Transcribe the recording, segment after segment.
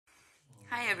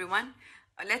everyone.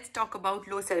 Let's talk about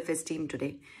low self-esteem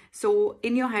today. So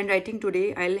in your handwriting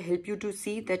today, I'll help you to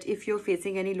see that if you're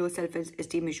facing any low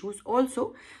self-esteem issues, also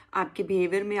आपके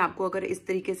behavior में आपको अगर इस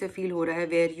तरीके से feel हो रहा है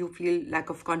where you feel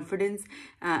lack of confidence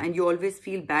and you always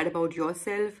feel bad about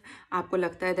yourself, आपको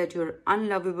लगता है that you're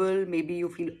unlovable, maybe you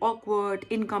feel awkward,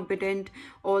 incompetent,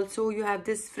 also you have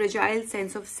this fragile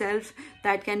sense of self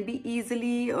that can be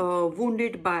easily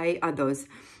wounded by others.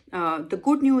 The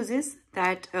good news is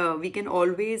that we can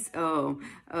always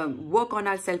work on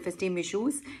our self-esteem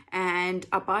issues, and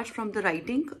apart from the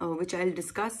writing, which I'll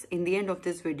discuss in the end of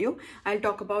this video, I'll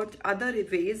talk about other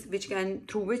ways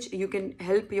through which you can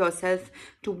help yourself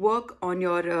to work on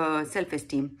your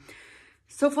self-esteem.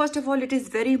 So first of all, it is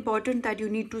very important that you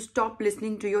need to stop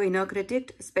listening to your inner critic,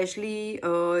 especially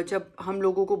जब हम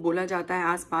लोगों को बोला जाता है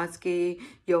आसपास के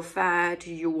you're fat,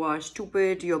 you are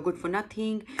stupid, you're good for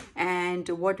nothing, and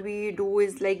what we do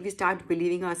is like we start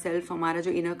believing ourselves. हमारा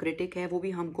जो inner critic है वो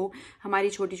भी हमको हमारी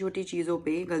छोटी छोटी चीज़ों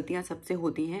पे गलतियाँ सबसे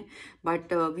होती हैं,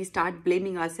 but we start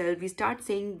blaming ourselves, we start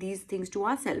saying these things to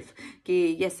ourselves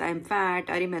कि yes I am fat,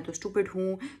 अरे मैं तो stupid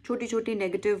हूँ, छोटी छोटी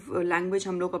negative language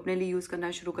हम लोग अपने लिए use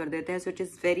करना शुरू कर देते हैं. So it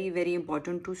is very very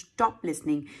important to stop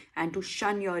listening and to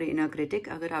shun your inner critic.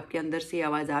 अगर आपके अंदर से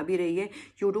आवाज़ आ भी रही है,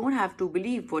 you don't have to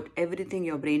believe what everything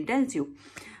your brain tells you.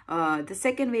 The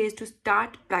second way is to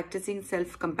start practicing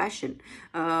self-compassion,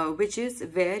 which is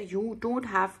where you don't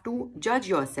have to judge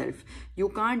yourself. You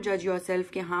can't judge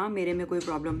yourself कि हाँ मेरे में कोई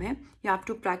problem है. You have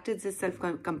to practice this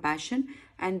self-compassion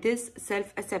and this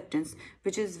self-acceptance,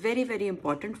 which is very very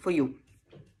important for you.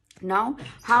 Now,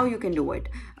 how you can do it?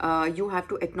 You have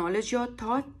to acknowledge your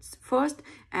thoughts first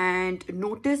and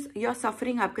notice your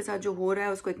suffering. आपके साथ जो हो रहा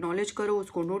है उसको acknowledge करो,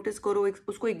 उसको notice करो,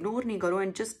 उसको ignore नहीं करो,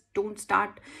 and just don't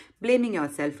start blaming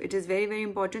yourself. It is very very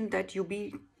important that you be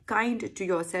kind to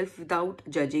yourself without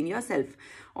judging yourself.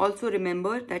 Also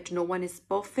remember that no one is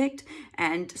perfect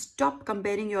and stop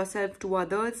comparing yourself to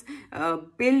others.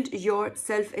 Build your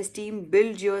self-esteem,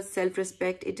 build your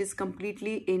self-respect. It is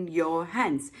completely in your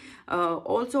hands.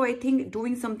 Also, I think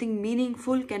doing something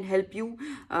meaningful can help you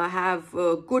have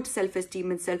good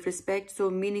self-esteem and self-respect. So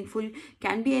meaningful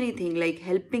can be anything like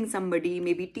helping somebody,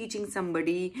 maybe teaching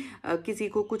somebody, किसी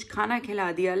को कुछ खाना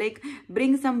खिला दिया. Like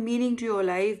bring some meaning to your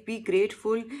life, be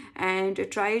grateful and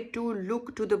try to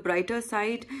look to the brighter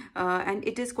side. And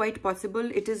it is quite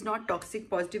possible. It is not toxic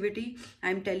positivity.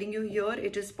 I'm telling you here,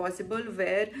 it is possible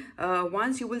where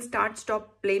once you will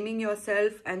stop blaming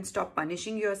yourself and stop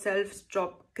punishing yourself,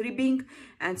 stop cribbing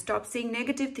and stop saying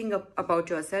negative thing about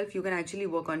yourself, you can actually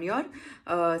work on your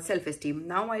self-esteem.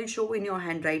 Now I'll show in your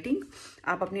handwriting.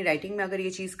 आप अपनी writing में अगर ये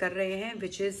चीज़ कर रहे हैं,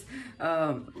 which is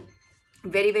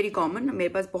very very common. मेरे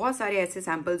पास बहुत सारे ऐसे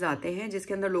सैम्पल्स आते हैं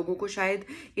जिसके अंदर लोगों को शायद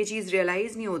ये चीज़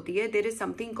रियलाइज नहीं होती है. There is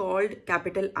something called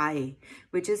capital I,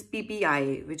 which is PPI,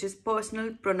 which is personal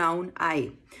pronoun आई.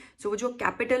 सो जो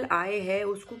कैपिटल आई है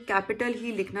उसको कैपिटल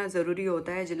ही लिखना ज़रूरी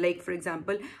होता है. Like for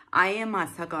example, I am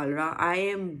Aastha Kalra, I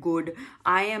am good,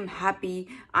 I am happy,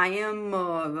 I am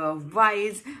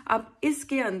wise. अब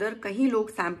इसके अंदर कहीं लोग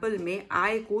सैम्पल में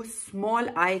आई को स्मॉल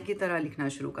आई की तरह लिखना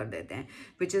शुरू कर देते हैं,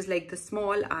 which is like the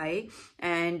small I.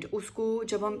 And उसको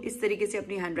जब हम इस तरीके से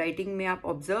अपनी हैंडराइटिंग में आप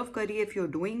ऑब्जर्व करिए, if you are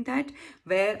doing that,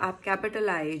 where आप कैपिटल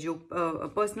आई जो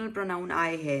पर्सनल प्रोनाउन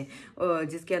आई है,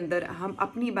 जिसके अंदर हम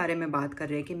अपनी बारे में बात कर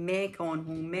रहे हैं कि मैं कौन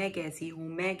हूँ, मैं कैसी हूँ,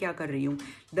 मैं क्या कर रही हूँ,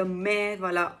 द मैं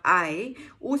वाला आई,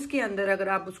 उसके अंदर अगर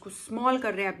आप उसको स्मॉल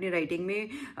कर रहे हैं अपनी राइटिंग में,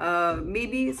 may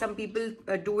be some people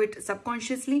do it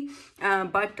subconsciously,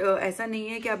 but ऐसा नहीं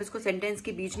है कि आप इसको सेंटेंस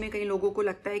के बीच में, कई लोगों को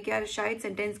लगता है कि यार शायद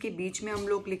सेंटेंस के बीच में हम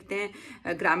लोग लिखते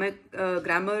हैं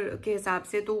ग्रामर के हिसाब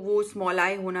से तो वो स्मॉल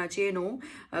आई होना चाहिए. No,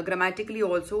 grammatically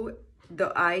also the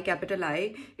I, capital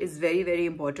I is very very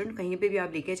important. कहीं पे भी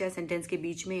आप लिखे, चाहे सेंटेंस के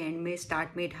बीच में, एंड में,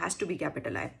 स्टार्ट में, it has to be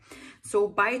capital I. So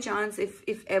by chance,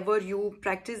 if ever you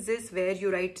practice this where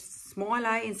you write small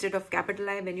I instead of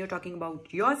capital I when you're talking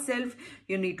about yourself,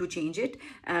 you need to change it.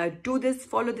 Do this,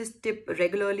 follow this tip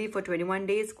regularly for 21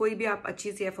 days. कोई भी आप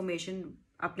अच्छी सी affirmation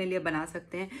अपने लिए बना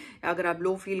सकते हैं. अगर आप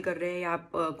लो फील कर रहे हैं या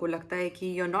आपको लगता है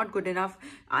कि you're not good enough,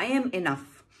 I am enough,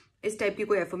 इस टाइप की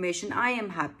कोई affirmation, I am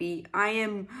happy, I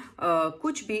am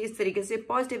कुछ भी इस तरीके से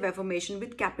positive affirmation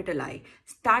with capital I,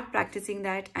 start practising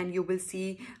that and you will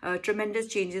see ट्रेमेंडस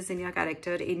changes in your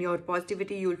character, in your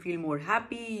positivity. You will feel more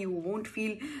happy, you won't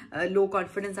feel low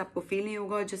confidence, आपको feel नहीं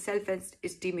होगा. जो self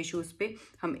esteem issues पे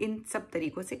हम इन सब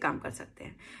तरीक़ों से काम कर सकते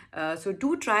हैं. So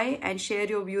do try and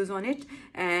share your views on it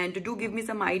and do give me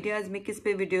some ideas. मैं किस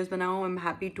पे वीडियोज़ बनाऊँ, I am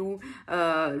happy to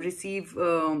receive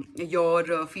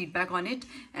your feedback on it.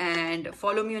 and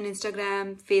follow me on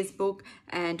Instagram, Facebook,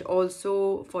 and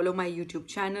also follow my YouTube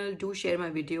channel. Do share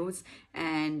my videos,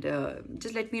 and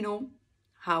just let me know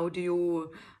how do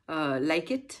you like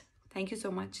it. Thank you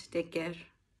so much. Take care.